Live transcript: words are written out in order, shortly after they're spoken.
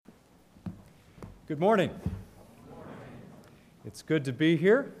Good morning. It's good to be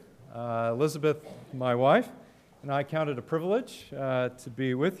here. Elizabeth, my wife, and I count it a privilege to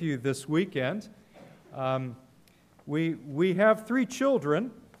be with you this weekend. We have three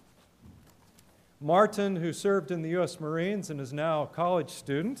children. Martin, who served in the U.S. Marines and is now a college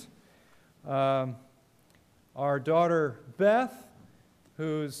student. Our daughter, Beth,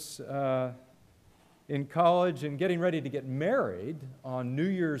 who's in college and getting ready to get married on New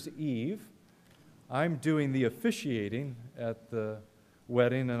Year's Eve. I'm doing the officiating at the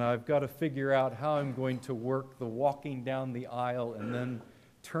wedding, and I've got to figure out how I'm going to work the walking down the aisle and then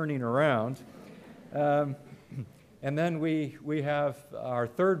turning around. And then we have our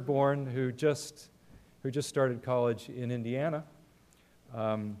third born who just started college in Indiana.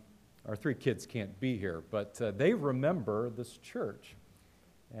 Our three kids can't be here, but they remember this church.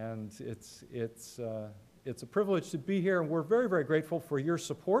 And it's a privilege to be here, and we're very, very grateful for your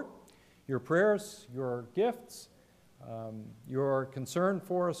support, your prayers, your gifts, your concern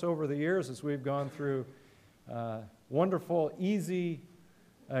for us over the years as we've gone through wonderful, easy,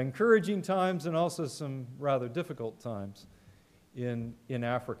 encouraging times and also some rather difficult times in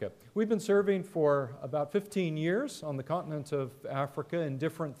Africa. We've been serving for about 15 years on the continent of Africa in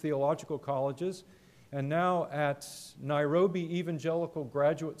different theological colleges, and now at Nairobi Evangelical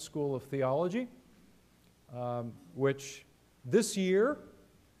Graduate School of Theology, which this year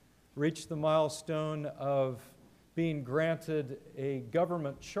reached the milestone of being granted a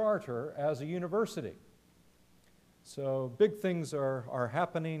government charter as a university. So big things are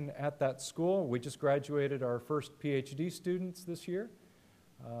happening at that school. We just graduated our first PhD students this year.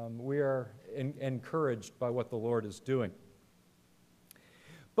 We are encouraged by what the Lord is doing.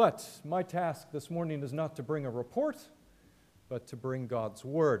 But my task this morning is not to bring a report, but to bring God's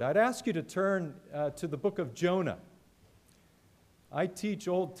Word. I'd ask you to turn to the book of Jonah. I teach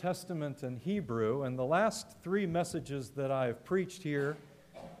Old Testament and Hebrew, and the last three messages that I have preached here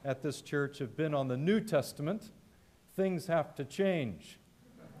at this church have been on the New Testament. Things have to change.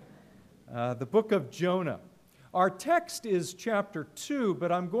 The book of Jonah. Our text is chapter 2,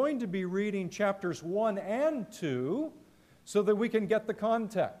 but I'm going to be reading chapters 1 and 2 so that we can get the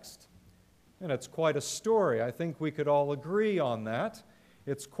context. And it's quite a story. I think we could all agree on that.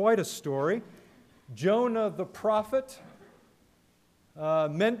 It's quite a story. Jonah the prophet,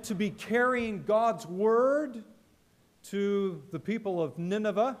 meant to be carrying God's word to the people of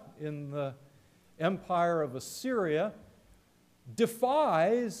Nineveh in the empire of Assyria,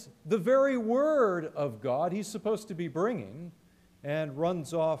 defies the very word of God he's supposed to be bringing and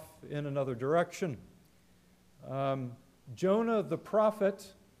runs off in another direction. Jonah the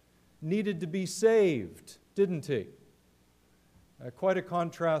prophet needed to be saved, didn't he? Quite a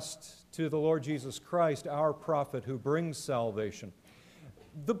contrast to the Lord Jesus Christ, our prophet who brings salvation.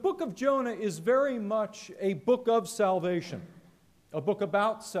 The book of Jonah is very much a book of salvation, a book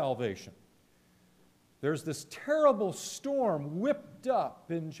about salvation. There's this terrible storm whipped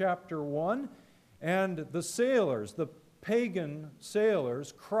up in chapter 1, and the sailors, the pagan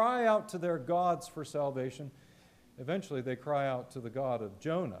sailors, cry out to their gods for salvation. Eventually, they cry out to the God of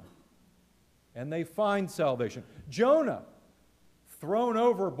Jonah, and they find salvation. Jonah, thrown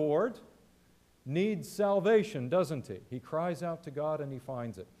overboard, needs salvation, doesn't he? He cries out to God and he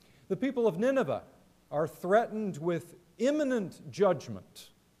finds it. The people of Nineveh are threatened with imminent judgment.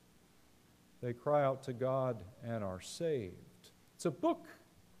 They cry out to God and are saved. It's a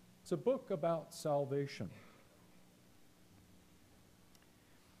book about salvation.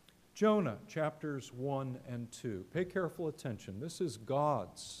 Jonah, chapters 1 and 2. Pay careful attention. This is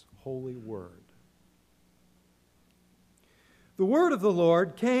God's holy word. The word of the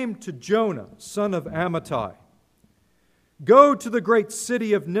Lord came to Jonah, son of Amittai. Go to the great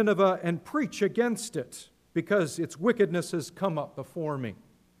city of Nineveh and preach against it, because its wickedness has come up before me.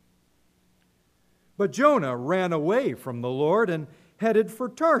 But Jonah ran away from the Lord and headed for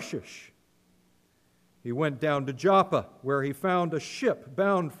Tarshish. He went down to Joppa, where he found a ship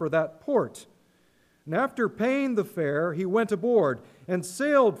bound for that port. And after paying the fare, he went aboard and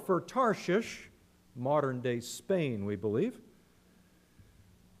sailed for Tarshish, modern-day Spain, we believe.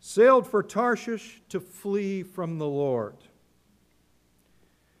 Sailed for Tarshish to flee from the Lord.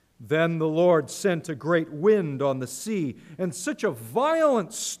 Then the Lord sent a great wind on the sea, and such a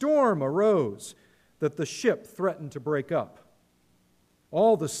violent storm arose that the ship threatened to break up.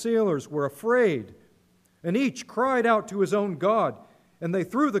 All the sailors were afraid, and each cried out to his own God, and they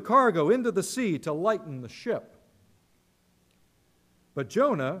threw the cargo into the sea to lighten the ship. But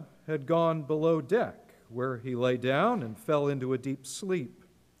Jonah had gone below deck, where he lay down and fell into a deep sleep.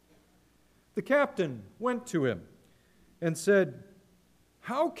 The captain went to him and said,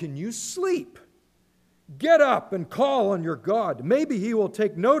 "How can you sleep? "Get up and call on your God. Maybe he will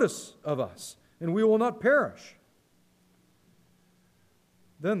take notice of us, and we will not perish."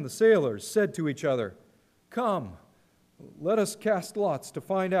 Then the sailors said to each other, "Come, let us cast lots to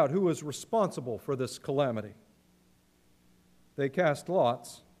find out who is responsible for this calamity." They cast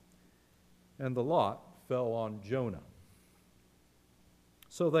lots, and the lot fell on Jonah.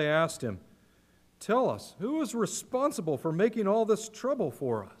 So they asked him, "Tell us, who is responsible for making all this trouble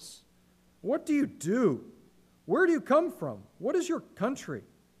for us? What do you do? Where do you come from? What is your country?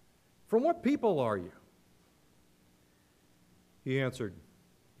 From what people are you?" He answered,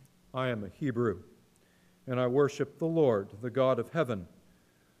 "I am a Hebrew, and I worship the Lord, the God of heaven,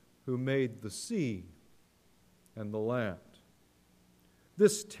 who made the sea and the land."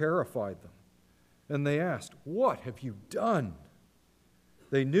 This terrified them, and they asked, "What have you done?"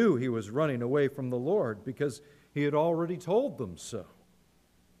 They knew he was running away from the Lord because he had already told them so.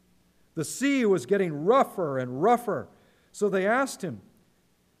 The sea was getting rougher and rougher, so they asked him,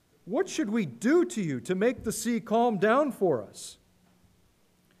 "What should we do to you to make the sea calm down for us?"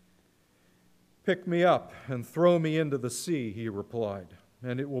 "Pick me up and throw me into the sea," he replied,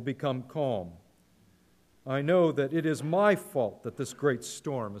 "and it will become calm. I know that it is my fault that this great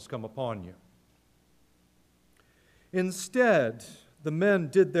storm has come upon you." Instead, the men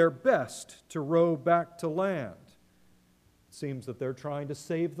did their best to row back to land. It seems that they're trying to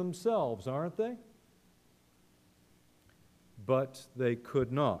save themselves, aren't they? But they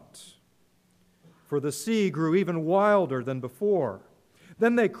could not, for the sea grew even wilder than before.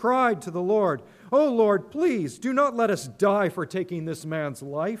 Then they cried to the Lord, "O Lord, please do not let us die for taking this man's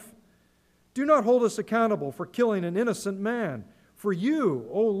life. Do not hold us accountable for killing an innocent man, for you,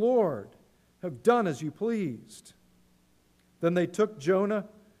 O Lord, have done as you pleased." Then they took Jonah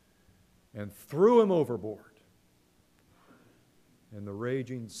and threw him overboard, and the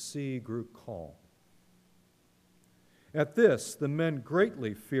raging sea grew calm. At this, the men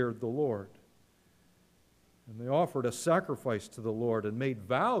greatly feared the Lord, and they offered a sacrifice to the Lord and made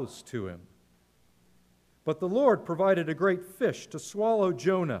vows to him. But the Lord provided a great fish to swallow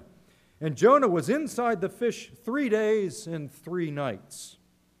Jonah, and Jonah was inside the fish 3 days and 3 nights.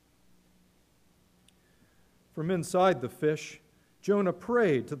 From inside the fish, Jonah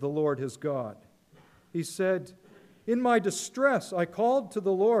prayed to the Lord his God. He said, "In my distress I called to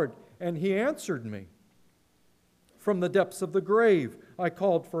the Lord, and he answered me. From the depths of the grave I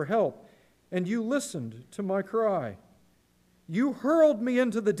called for help, and you listened to my cry. You hurled me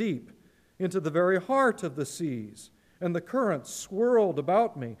into the deep, into the very heart of the seas, and the currents swirled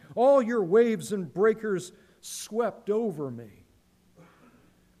about me. All your waves and breakers swept over me.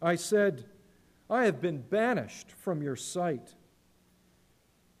 I said, I have been banished from your sight.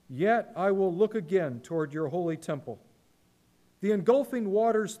 Yet I will look again toward your holy temple. The engulfing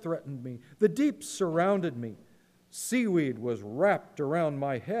waters threatened me. The deep surrounded me. Seaweed was wrapped around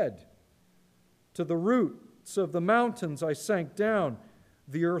my head. To the roots of the mountains I sank down.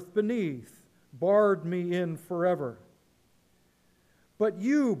 The earth beneath barred me in forever. But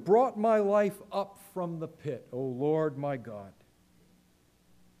you brought my life up from the pit, O Lord my God.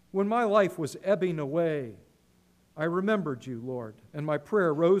 When my life was ebbing away, I remembered you, Lord, and my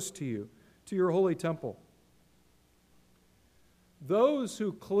prayer rose to you, to your holy temple. Those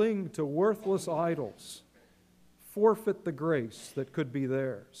who cling to worthless idols forfeit the grace that could be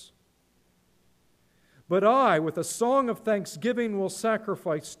theirs. But I, with a song of thanksgiving, will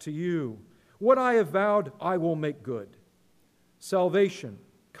sacrifice to you. What I have vowed, I will make good. Salvation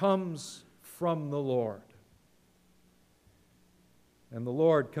comes from the Lord. And the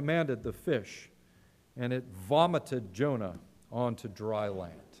Lord commanded the fish, and it vomited Jonah onto dry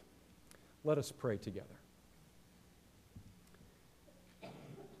land. Let us pray together.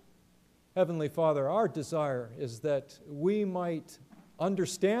 Heavenly Father, our desire is that we might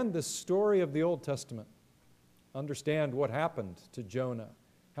understand this story of the Old Testament, understand what happened to Jonah,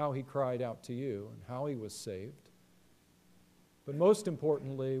 how he cried out to you, and how he was saved. But most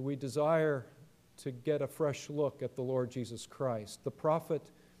importantly, we desire to get a fresh look at the Lord Jesus Christ, the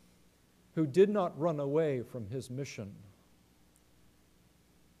prophet who did not run away from his mission,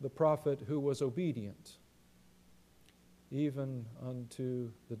 the prophet who was obedient, even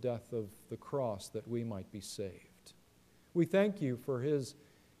unto the death of the cross, that we might be saved. We thank you for his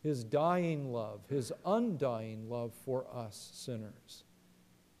dying love, his undying love for us sinners.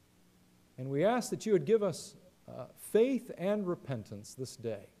 And we ask that you would give us faith and repentance this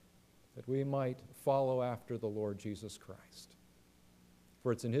day, that we might follow after the Lord Jesus Christ.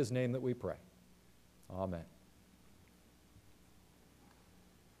 For it's in his name that we pray. Amen.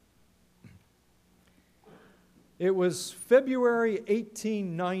 It was February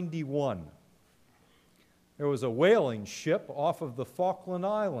 1891 There was a whaling ship off of the Falkland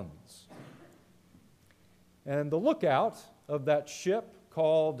Islands. And the lookout of that ship,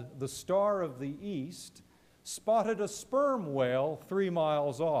 called the Star of the East, spotted a sperm whale 3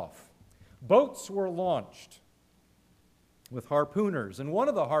 miles off. Boats were launched with harpooners, and one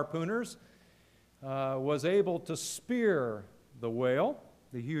of the harpooners was able to spear the whale,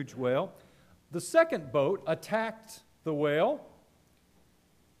 the huge whale. The second boat attacked the whale,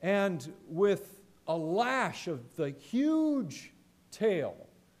 and with a lash of the huge tail,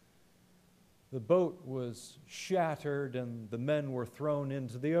 the boat was shattered and the men were thrown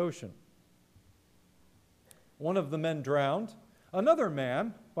into the ocean. One of the men drowned. Another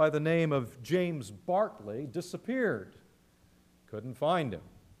man by the name of James Bartley disappeared. Couldn't find him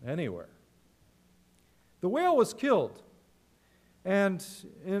anywhere. The whale was killed, and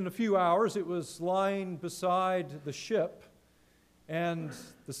in a few hours it was lying beside the ship, and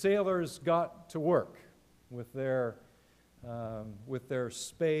the sailors got to work with their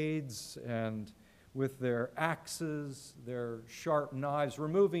spades and with their axes, their sharp knives,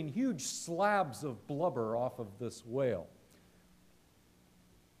 removing huge slabs of blubber off of this whale.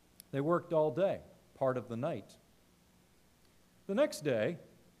 They worked all day, part of the night. The next day,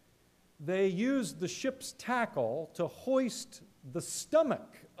 they used the ship's tackle to hoist the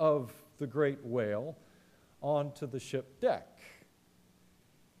stomach of the great whale onto the ship deck.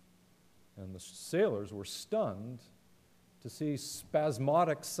 And the sailors were stunned to see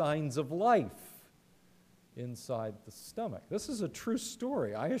spasmodic signs of life inside the stomach. This is a true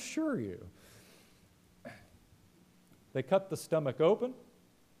story, I assure you. They cut the stomach open,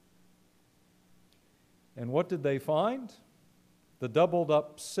 and what did they find? The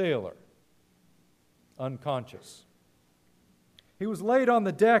doubled-up sailor, unconscious. He was laid on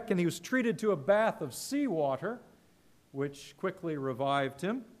the deck, and he was treated to a bath of seawater, which quickly revived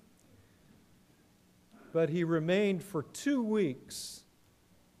him. But he remained for 2 weeks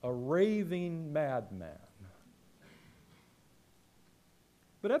a raving madman.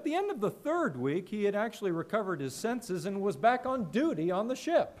 But at the end of the 3rd week, he had actually recovered his senses and was back on duty on the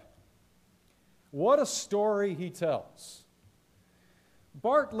ship. What a story he tells.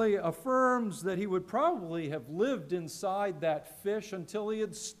 Bartley affirms that he would probably have lived inside that fish until he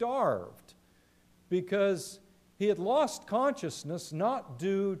had starved, because he had lost consciousness not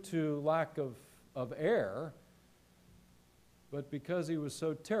due to lack of air, but because he was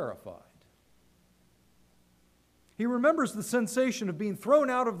so terrified. He remembers the sensation of being thrown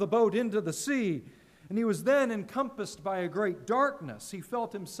out of the boat into the sea, and he was then encompassed by a great darkness. He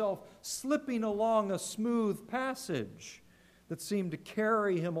felt himself slipping along a smooth passage that seemed to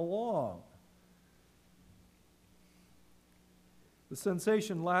carry him along. The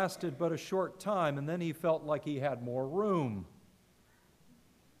sensation lasted but a short time, and then he felt like he had more room.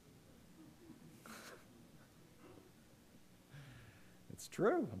 It's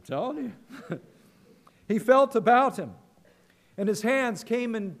true, I'm telling you. He felt about him, and his hands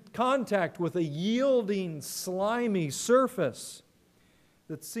came in contact with a yielding, slimy surface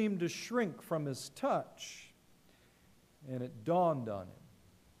that seemed to shrink from his touch. And it dawned on him.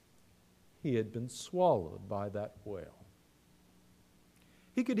 He had been swallowed by that whale.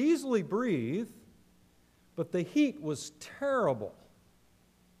 He could easily breathe, but the heat was terrible.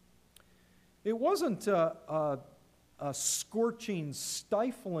 It wasn't a scorching,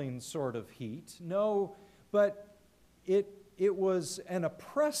 stifling sort of heat. No, but it was an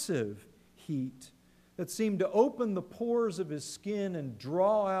oppressive heat that seemed to open the pores of his skin and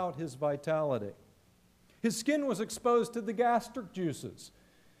draw out his vitality. His skin was exposed to the gastric juices,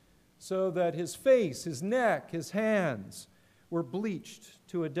 so that his face, his neck, his hands were bleached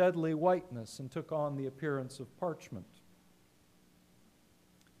to a deadly whiteness and took on the appearance of parchment.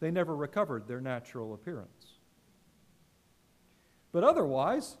 They never recovered their natural appearance. But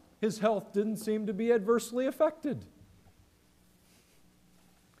otherwise, his health didn't seem to be adversely affected.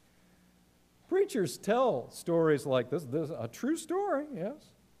 Preachers tell stories like this. This is a true story,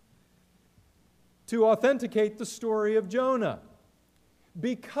 yes, to authenticate the story of Jonah,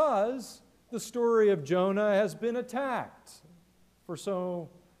 because the story of Jonah has been attacked for so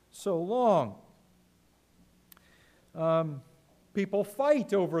long. People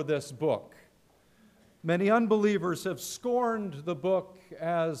fight over this book. Many unbelievers have scorned the book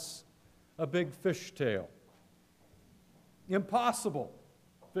as a big fishtail. Impossible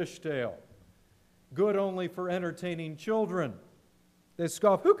fishtail. Good only for entertaining children. They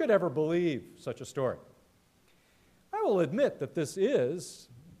scoff, who could ever believe such a story? I will admit that the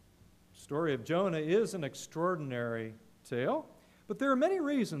story of Jonah is an extraordinary tale, but there are many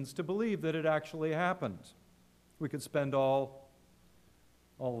reasons to believe that it actually happened. We could spend all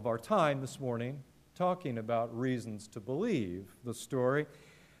of our time this morning talking about reasons to believe the story,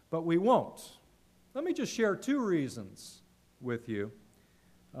 but we won't. Let me just share two reasons with you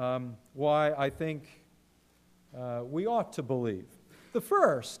why I think we ought to believe. The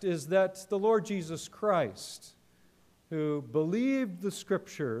first is that the Lord Jesus Christ, who believed the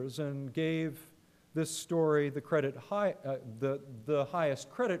Scriptures and gave this story the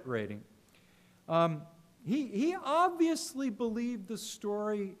highest credit rating, he obviously believed the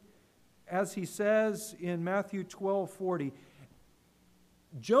story, as he says in Matthew 12:40.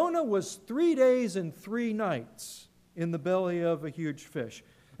 Jonah was 3 days and 3 nights in the belly of a huge fish,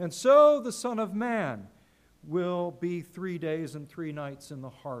 and so the Son of Man will be 3 days and 3 nights in the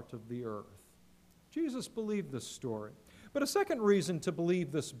heart of the earth. Jesus believed this story. But a second reason to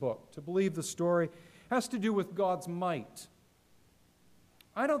believe this book, to believe the story, has to do with God's might.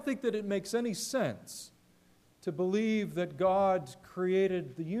 I don't think that it makes any sense to believe that God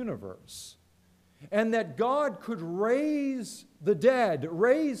created the universe and that God could raise the dead,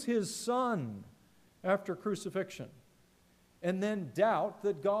 raise his Son after crucifixion, and then doubt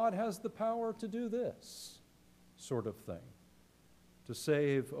that God has the power to do this sort of thing, to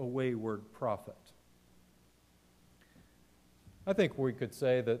save a wayward prophet. I think we could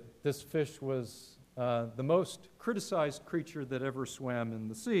say that this fish was the most criticized creature that ever swam in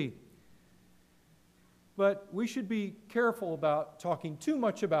the sea. But we should be careful about talking too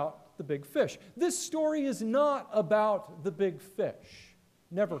much about the big fish. This story is not about the big fish,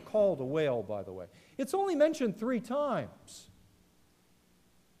 never called a whale, by the way. It's only mentioned 3 times.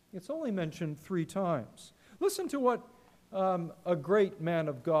 It's only mentioned 3 times. Listen to what a great man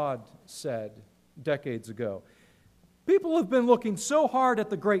of God said decades ago. People have been looking so hard at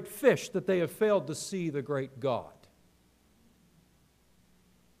the great fish that they have failed to see the great God.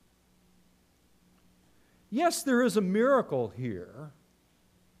 Yes, there is a miracle here,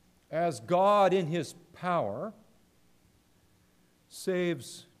 as God in his power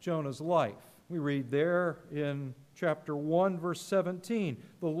saves Jonah's life. We read there in chapter 1, verse 17,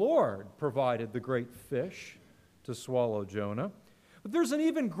 the Lord provided the great fish to swallow Jonah. But there's an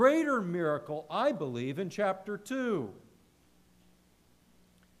even greater miracle, I believe, in chapter 2.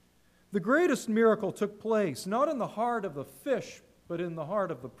 The greatest miracle took place not in the heart of the fish, but in the heart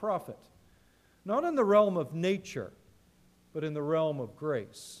of the prophet. Not in the realm of nature, but in the realm of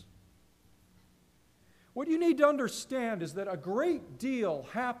grace. What you need to understand is that a great deal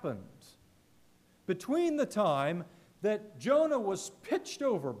happened between the time that Jonah was pitched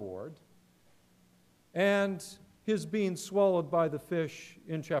overboard and his being swallowed by the fish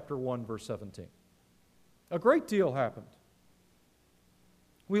in chapter 1, verse 17. A great deal happened.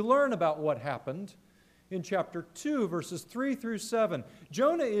 We learn about what happened in chapter 2, verses 3 through 7.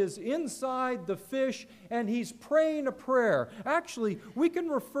 Jonah is inside the fish and he's praying a prayer. Actually, we can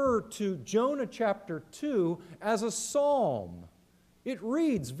refer to Jonah chapter 2 as a psalm. It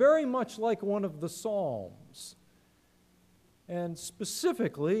reads very much like one of the Psalms. And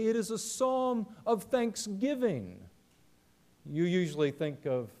specifically, it is a psalm of thanksgiving. You usually think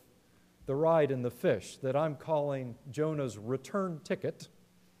of the ride in the fish that I'm calling Jonah's return ticket.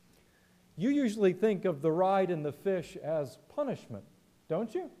 You usually think of the ride in the fish as punishment,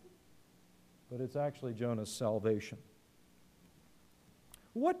 don't you? But it's actually Jonah's salvation.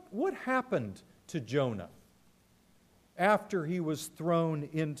 What happened to Jonah after he was thrown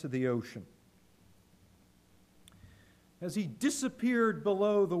into the ocean? As he disappeared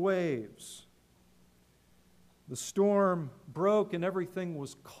below the waves, the storm broke and everything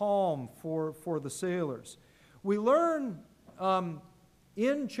was calm for the sailors. We learn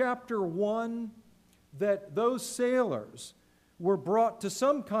in chapter 1 that those sailors were brought to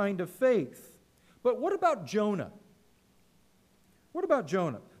some kind of faith. But what about Jonah? What about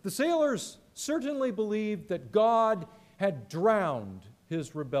Jonah? The sailors certainly believed that God had drowned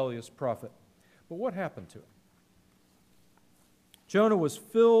his rebellious prophet. But what happened to him? Jonah was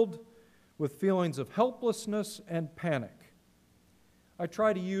filled with feelings of helplessness and panic. I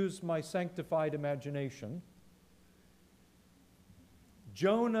try to use my sanctified imagination.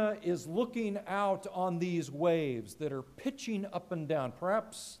 Jonah is looking out on these waves that are pitching up and down,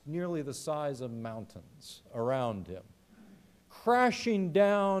 perhaps nearly the size of mountains around him, crashing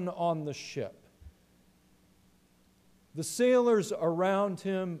down on the ship. The sailors around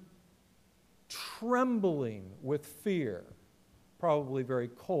him trembling with fear, probably very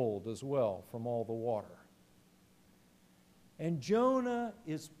cold as well from all the water. And Jonah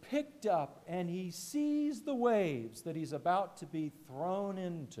is picked up and he sees the waves that he's about to be thrown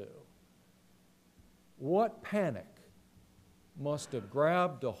into. What panic must have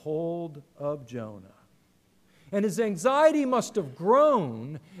grabbed a hold of Jonah? And his anxiety must have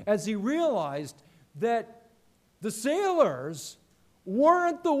grown as he realized that the sailors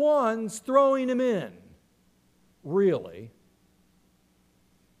weren't the ones throwing him in, really.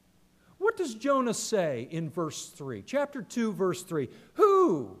 What does Jonah say in verse 3? Chapter 2, verse 3.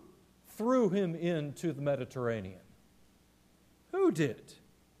 Who threw him into the Mediterranean? Who did?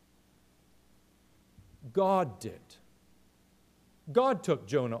 God did. God took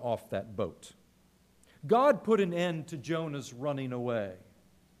Jonah off that boat. God put an end to Jonah's running away.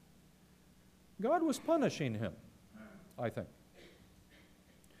 God was punishing him, I think.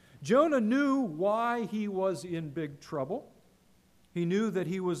 Jonah knew why he was in big trouble. He knew that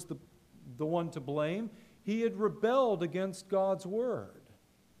he was the one to blame. He had rebelled against God's word.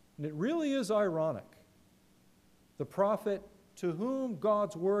 And it really is ironic. The prophet to whom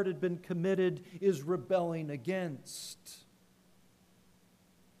God's word had been committed is rebelling against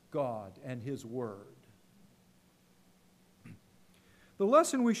God and his word. The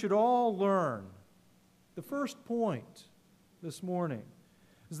lesson we should all learn, the first point this morning,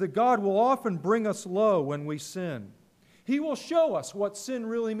 is that God will often bring us low when we sin. He will show us what sin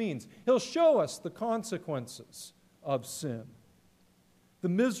really means. He'll show us the consequences of sin, the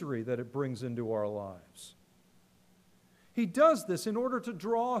misery that it brings into our lives. He does this in order to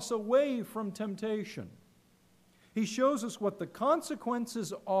draw us away from temptation. He shows us what the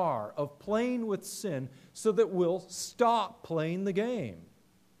consequences are of playing with sin so that we'll stop playing the game.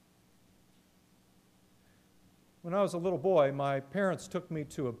 When I was a little boy, my parents took me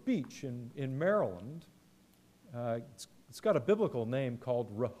to a beach in Maryland. It's got a biblical name called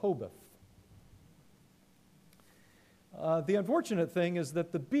Rehoboth. The unfortunate thing is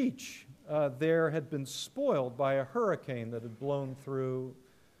that the beach there had been spoiled by a hurricane that had blown through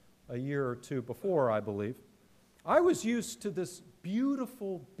a year or two before, I believe. I was used to this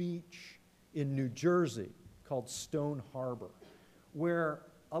beautiful beach in New Jersey called Stone Harbor, where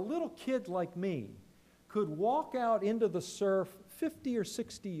a little kid like me could walk out into the surf 50 or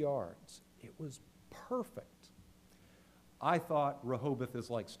 60 yards. It was perfect. I thought Rehoboth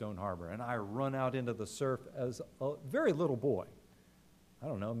is like Stone Harbor, and I run out into the surf as a very little boy. I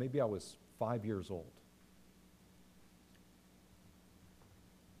don't know, maybe I was 5 years old.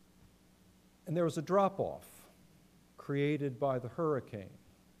 And there was a drop-off created by the hurricane,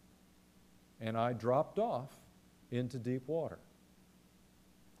 and I dropped off into deep water.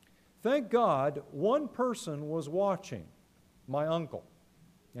 Thank God, one person was watching, my uncle,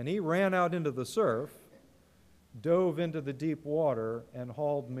 and he ran out into the surf, dove into the deep water, and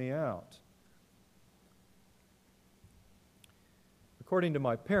hauled me out. According to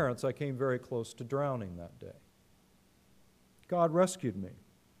my parents, I came very close to drowning that day. God rescued me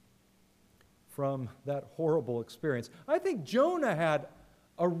from that horrible experience. I think Jonah had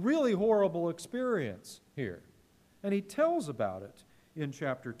a really horrible experience here, and he tells about it in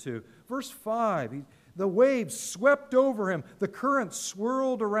chapter 2. Verse 5, the waves swept over him, the current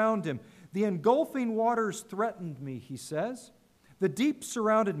swirled around him. The engulfing waters threatened me, he says. The deep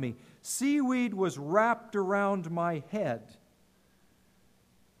surrounded me. Seaweed was wrapped around my head.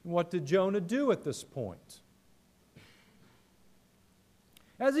 What did Jonah do at this point?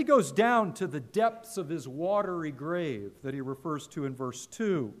 As he goes down to the depths of his watery grave that he refers to in verse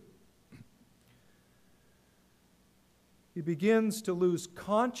 2, he begins to lose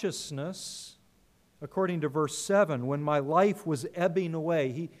consciousness, according to verse 7, when my life was ebbing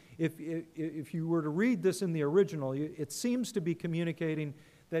away. If you were to read this in the original, it seems to be communicating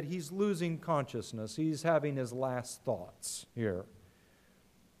that he's losing consciousness. He's having his last thoughts here.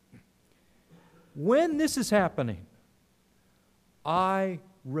 When this is happening, I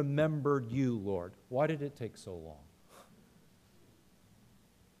remembered you, Lord. Why did it take so long?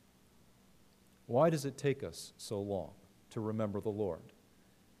 Why does it take us so long to remember the Lord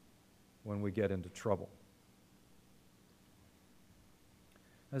when we get into trouble?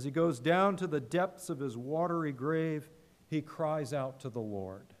 As he goes down to the depths of his watery grave, he cries out to the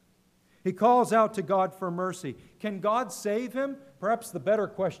Lord. He calls out to God for mercy. Can God save him? Perhaps the better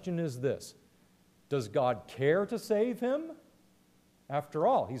question is this: does God care to save him? After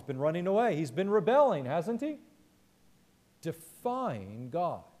all, he's been running away. He's been rebelling, hasn't he? Defying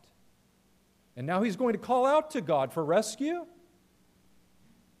God. And now he's going to call out to God for rescue?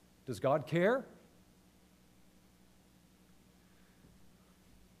 Does God care?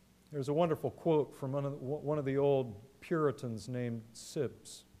 There's a wonderful quote from one of the old Puritans named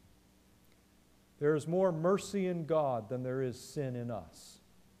Sibbes. There is more mercy in God than there is sin in us.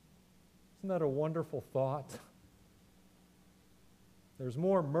 Isn't that a wonderful thought? There's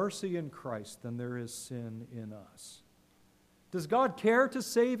more mercy in Christ than there is sin in us. Does God care to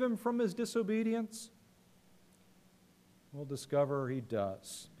save him from his disobedience? We'll discover he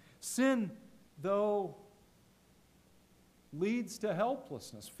does. Sin though, leads to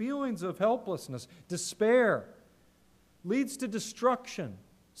helplessness, feelings of helplessness, despair, leads to destruction,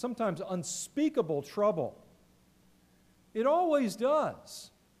 sometimes unspeakable trouble. It always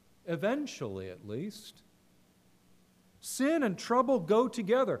does, eventually at least. Sin and trouble go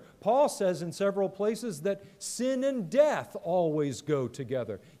together. Paul says in several places that sin and death always go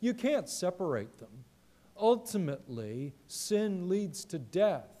together. You can't separate them. Ultimately, sin leads to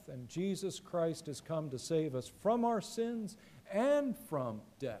death, and Jesus Christ has come to save us from our sins and from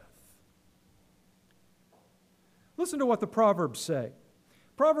death. Listen to what the Proverbs say.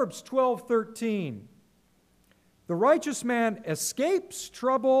 Proverbs 12:13. The righteous man escapes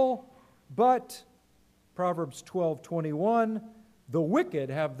trouble, but Proverbs 12:21, the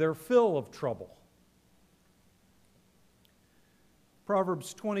wicked have their fill of trouble.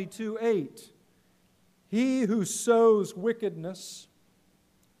 Proverbs 22:8, he who sows wickedness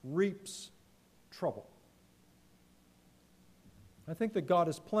reaps trouble. I think that God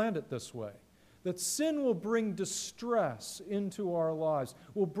has planned it this way, that sin will bring distress into our lives,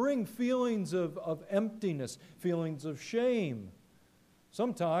 will bring feelings of emptiness, feelings of shame.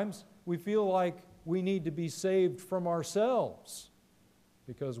 Sometimes we feel like we need to be saved from ourselves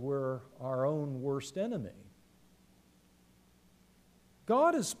because we're our own worst enemy.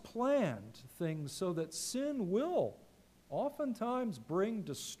 God has planned things so that sin will oftentimes bring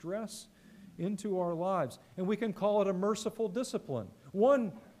distress into our lives, and we can call it a merciful discipline.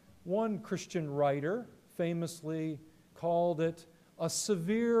 One Christian writer famously called it a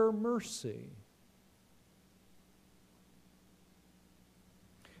severe mercy.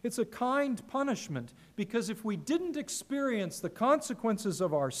 It's a kind punishment because if we didn't experience the consequences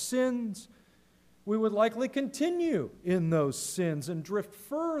of our sins, we would likely continue in those sins and drift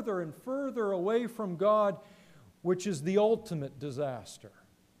further and further away from God, which is the ultimate disaster,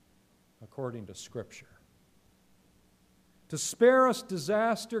 according to Scripture. To spare us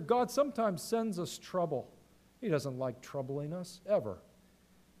disaster, God sometimes sends us trouble. He doesn't like troubling us, ever.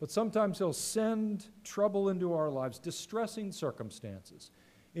 But sometimes He'll send trouble into our lives, distressing circumstances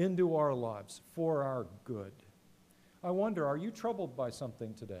into our lives for our good. I wonder, are you troubled by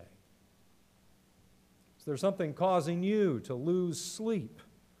something today? Is there something causing you to lose sleep?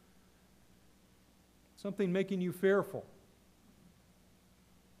 Something making you fearful?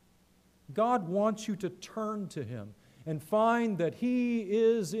 God wants you to turn to Him and find that He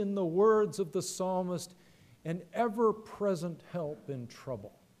is, in the words of the psalmist, an ever-present help in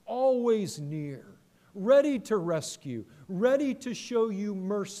trouble, always near, ready to rescue, ready to show you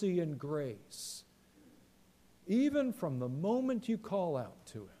mercy and grace, even from the moment you call out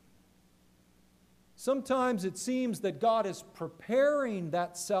to Him. Sometimes it seems that God is preparing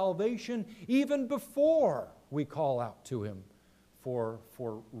that salvation even before we call out to Him for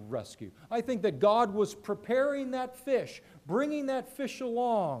rescue. I think that God was preparing that fish, bringing that fish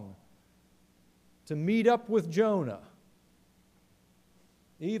along to meet up with Jonah,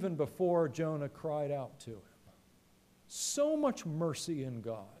 even before Jonah cried out to Him. So much mercy in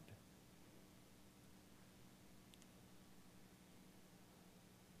God.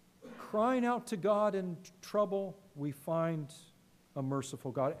 Crying out to God in trouble, we find a merciful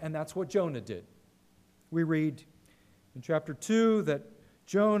God. And that's what Jonah did. We read in chapter 2 that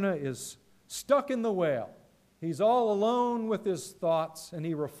Jonah is stuck in the whale. He's all alone with his thoughts, and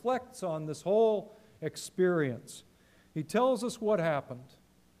he reflects on this whole experience. He tells us what happened.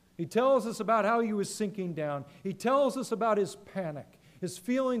 He tells us about how he was sinking down. He tells us about his panic, his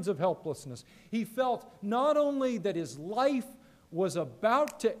feelings of helplessness. He felt not only that his life was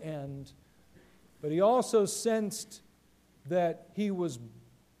about to end, but he also sensed that he was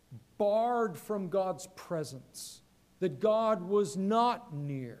barred from God's presence, that God was not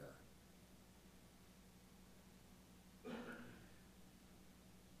near.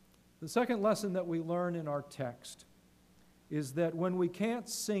 The second lesson that we learn in our text is that when we can't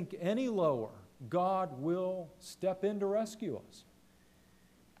sink any lower, God will step in to rescue us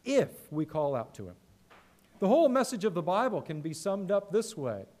if we call out to Him. The whole message of the Bible can be summed up this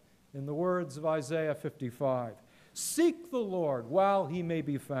way in the words of Isaiah 55. Seek the Lord while He may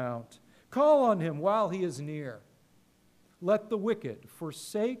be found. Call on Him while He is near. Let the wicked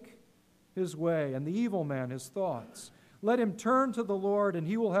forsake his way and the evil man his thoughts. Let him turn to the Lord, and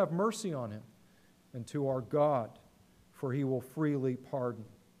He will have mercy on him, and to our God, for He will freely pardon.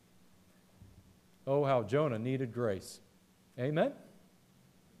 Oh, how Jonah needed grace. Amen?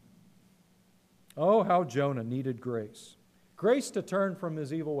 Oh, how Jonah needed grace. Grace to turn from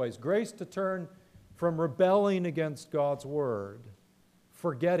his evil ways. Grace to turn from rebelling against God's word,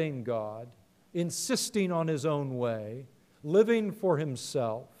 forgetting God, insisting on his own way, living for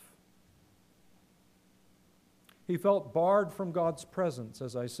himself. He felt barred from God's presence,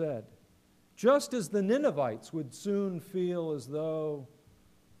 as I said, just as the Ninevites would soon feel as though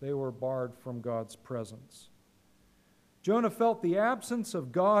they were barred from God's presence. Jonah felt the absence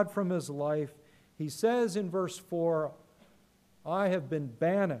of God from his life. He says in verse 4, I have been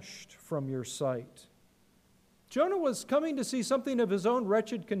banished from your sight. Jonah was coming to see something of his own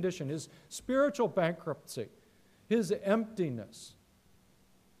wretched condition, his spiritual bankruptcy, his emptiness.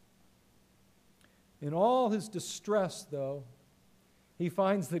 In all his distress, though, he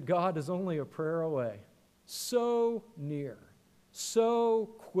finds that God is only a prayer away, so near, so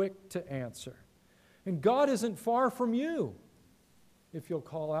quick to answer. And God isn't far from you if you'll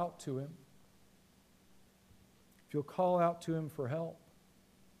call out to Him. If you'll call out to Him for help.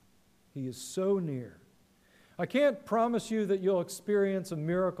 He is so near. I can't promise you that you'll experience a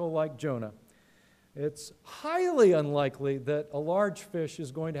miracle like Jonah. It's highly unlikely that a large fish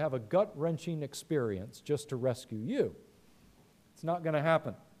is going to have a gut-wrenching experience just to rescue you. It's not going to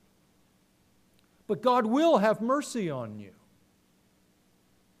happen. But God will have mercy on you.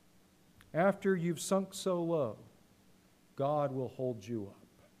 After you've sunk so low, God will hold you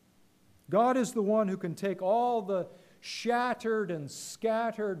up. God is the one who can take all the shattered and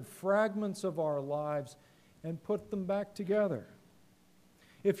scattered fragments of our lives and put them back together.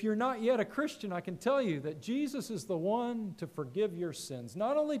 If you're not yet a Christian, I can tell you that Jesus is the one to forgive your sins.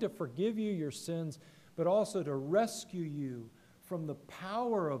 Not only to forgive you your sins, but also to rescue you from the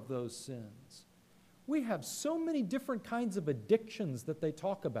power of those sins. We have so many different kinds of addictions that they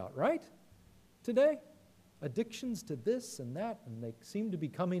talk about, right? Today, addictions to this and that, and they seem to be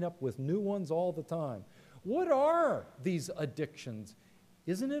coming up with new ones all the time. What are these addictions?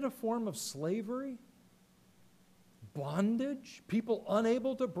 Isn't it a form of slavery? Bondage? People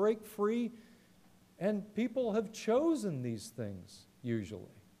unable to break free? And people have chosen these things, usually.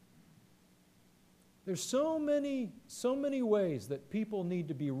 There's so many ways that people need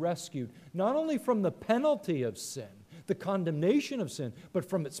to be rescued, not only from the penalty of sin, the condemnation of sin, but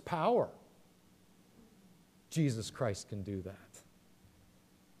from its power. Jesus Christ can do that.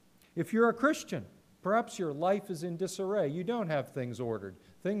 If you're a Christian, perhaps your life is in disarray. You don't have things ordered.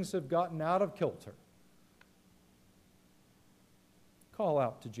 Things have gotten out of kilter. Call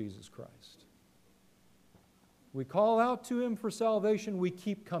out to Jesus Christ. We call out to Him for salvation. We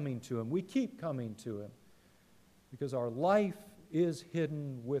keep coming to Him. We keep coming to Him because our life is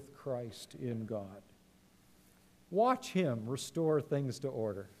hidden with Christ in God. Watch Him restore things to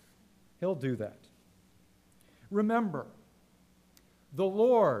order. He'll do that. Remember, the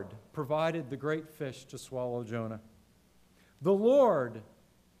Lord provided the great fish to swallow Jonah. The Lord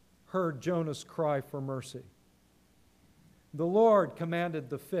heard Jonah's cry for mercy. The Lord commanded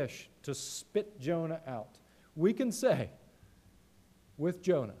the fish to spit Jonah out. We can say, with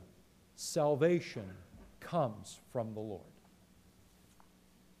Jonah, salvation comes from the Lord.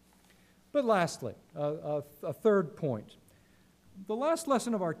 But lastly, a third point. The last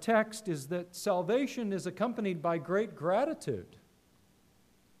lesson of our text is that salvation is accompanied by great gratitude.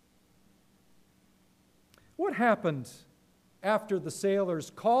 What happened after the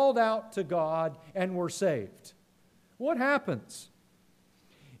sailors called out to God and were saved? What happens?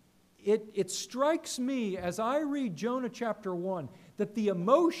 It strikes me as I read Jonah chapter 1 that the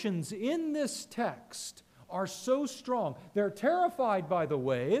emotions in this text are so strong. They're terrified by the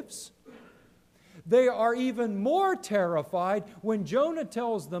waves. They are even more terrified when Jonah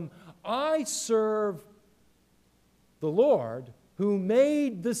tells them, I serve the Lord who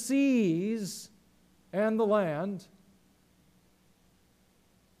made the seas and the land.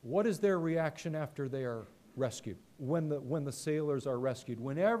 What is their reaction after they are rescued? When the sailors are rescued,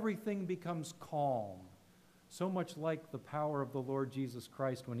 when everything becomes calm, so much like the power of the Lord Jesus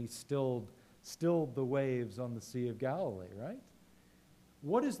Christ when He stilled the waves on the Sea of Galilee, right?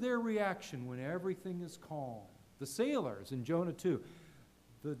 What is their reaction when everything is calm? The sailors in Jonah 2,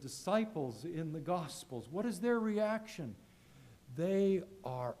 the disciples in the Gospels, what is their reaction? They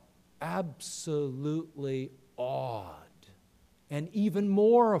are absolutely awed and even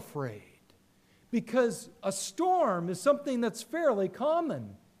more afraid. Because a storm is something that's fairly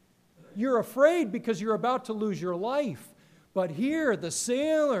common. You're afraid because you're about to lose your life. But here, the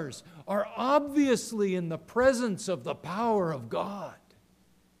sailors are obviously in the presence of the power of God.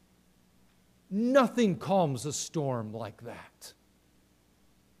 Nothing calms a storm like that.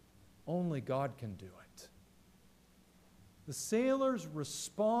 Only God can do it. The sailors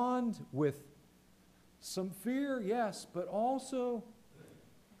respond with some fear, yes, but also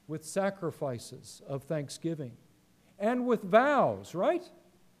with sacrifices of thanksgiving and with vows, right?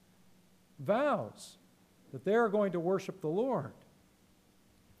 Vows that they are going to worship the Lord.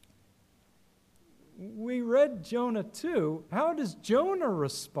 We read read Jonah 2, how does Jonah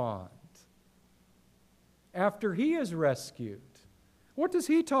respond after he is rescued? What does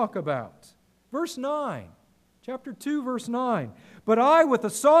he talk about? Verse 9, chapter 2, verse 9. But I, with a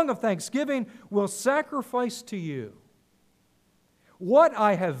song of thanksgiving, will sacrifice to you. What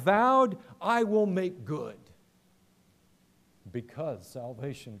I have vowed, I will make good, because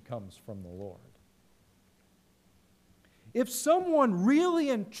salvation comes from the Lord. If someone really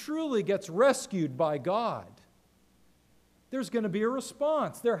and truly gets rescued by God, there's going to be a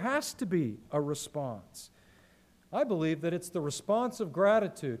response. There has to be a response. I believe that it's the response of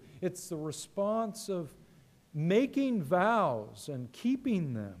gratitude. It's the response of making vows and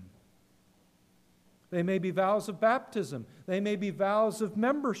keeping them. They may be vows of baptism. They may be vows of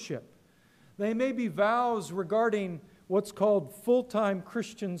membership. They may be vows regarding what's called full-time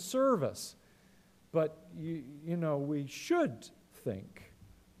Christian service. But, we should think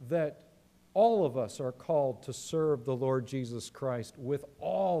that all of us are called to serve the Lord Jesus Christ with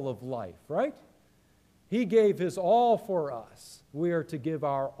all of life, right? He gave His all for us. We are to give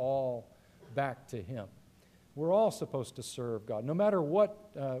our all back to Him. We're all supposed to serve God, no matter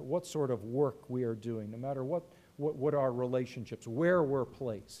what sort of work we are doing, no matter what our relationships, where we're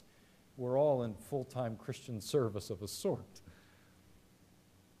placed. We're all in full-time Christian service of a sort.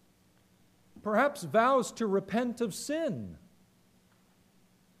 Perhaps vows to repent of sin,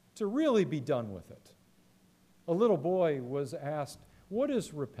 to really be done with it. A little boy was asked, "What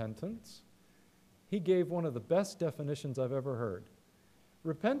is repentance?" He gave one of the best definitions I've ever heard.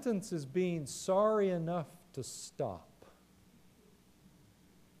 Repentance is being sorry enough to stop.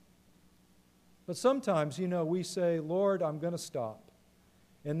 But sometimes, we say, "Lord, I'm going to stop."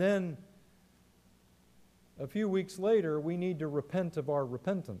 And then a few weeks later, we need to repent of our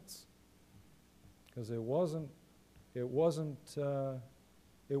repentance. Because it wasn't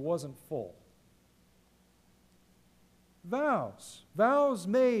full. Vows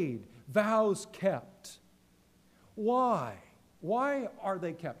made, vows kept. Why? Why are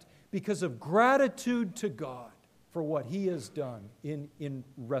they kept? Because of gratitude to God for what He has done in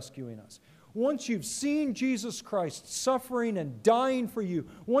rescuing us. Once you've seen Jesus Christ suffering and dying for you,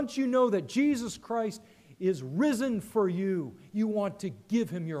 once you know that Jesus Christ is risen for you, you want to give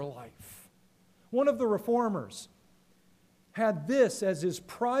Him your life. One of the reformers had this as his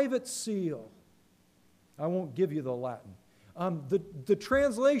private seal. I won't give you the Latin. The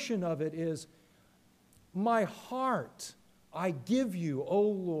translation of it is, "My heart I give you, O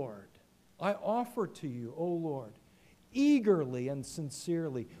Lord. I offer to you, O Lord, eagerly and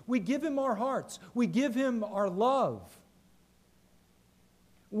sincerely." We give Him our hearts. We give Him our love.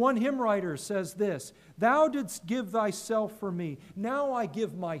 One hymn writer says this, "Thou didst give Thyself for me. Now I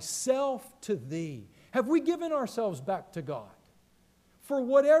give myself to Thee." Have we given ourselves back to God? For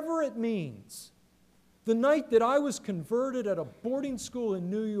whatever it means. The night that I was converted at a boarding school in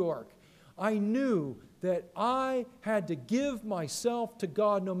New York, I knew that I had to give myself to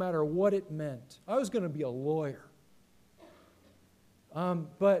God no matter what it meant. I was going to be a lawyer.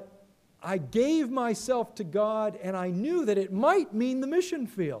 But I gave myself to God, and I knew that it might mean the mission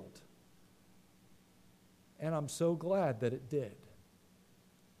field. And I'm so glad that it did.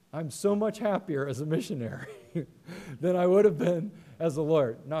 I'm so much happier as a missionary than I would have been as a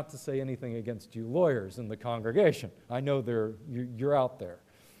lawyer. Not to say anything against you lawyers in the congregation. I know you're out there.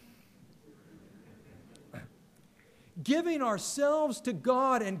 Giving ourselves to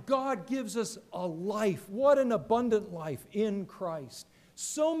God, and God gives us a life. What an abundant life in Christ.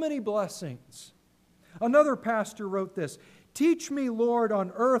 So many blessings. Another pastor wrote this, "Teach me, Lord,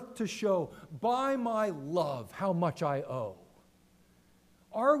 on earth to show by my love how much I owe."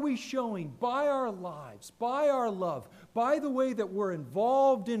 Are we showing by our lives, by our love, by the way that we're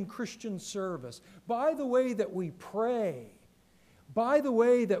involved in Christian service, by the way that we pray, by the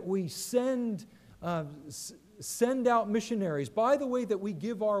way that we send out missionaries, by the way that we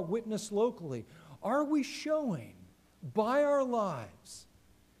give our witness locally, are we showing by our lives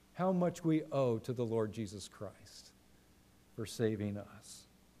how much we owe to the Lord Jesus Christ for saving us?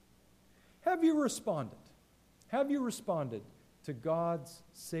 Have you responded? Have you responded to God's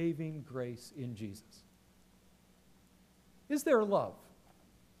saving grace in Jesus? Is there love?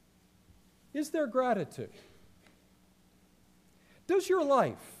 Is there gratitude? Does your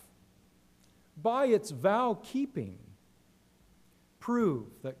life, by its vow-keeping,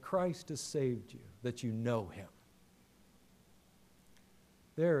 prove that Christ has saved you, that you know Him?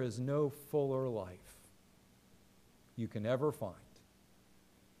 There is no fuller life you can ever find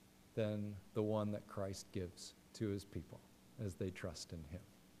than the one that Christ gives to His people as they trust in Him.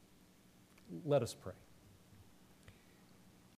 Let us pray.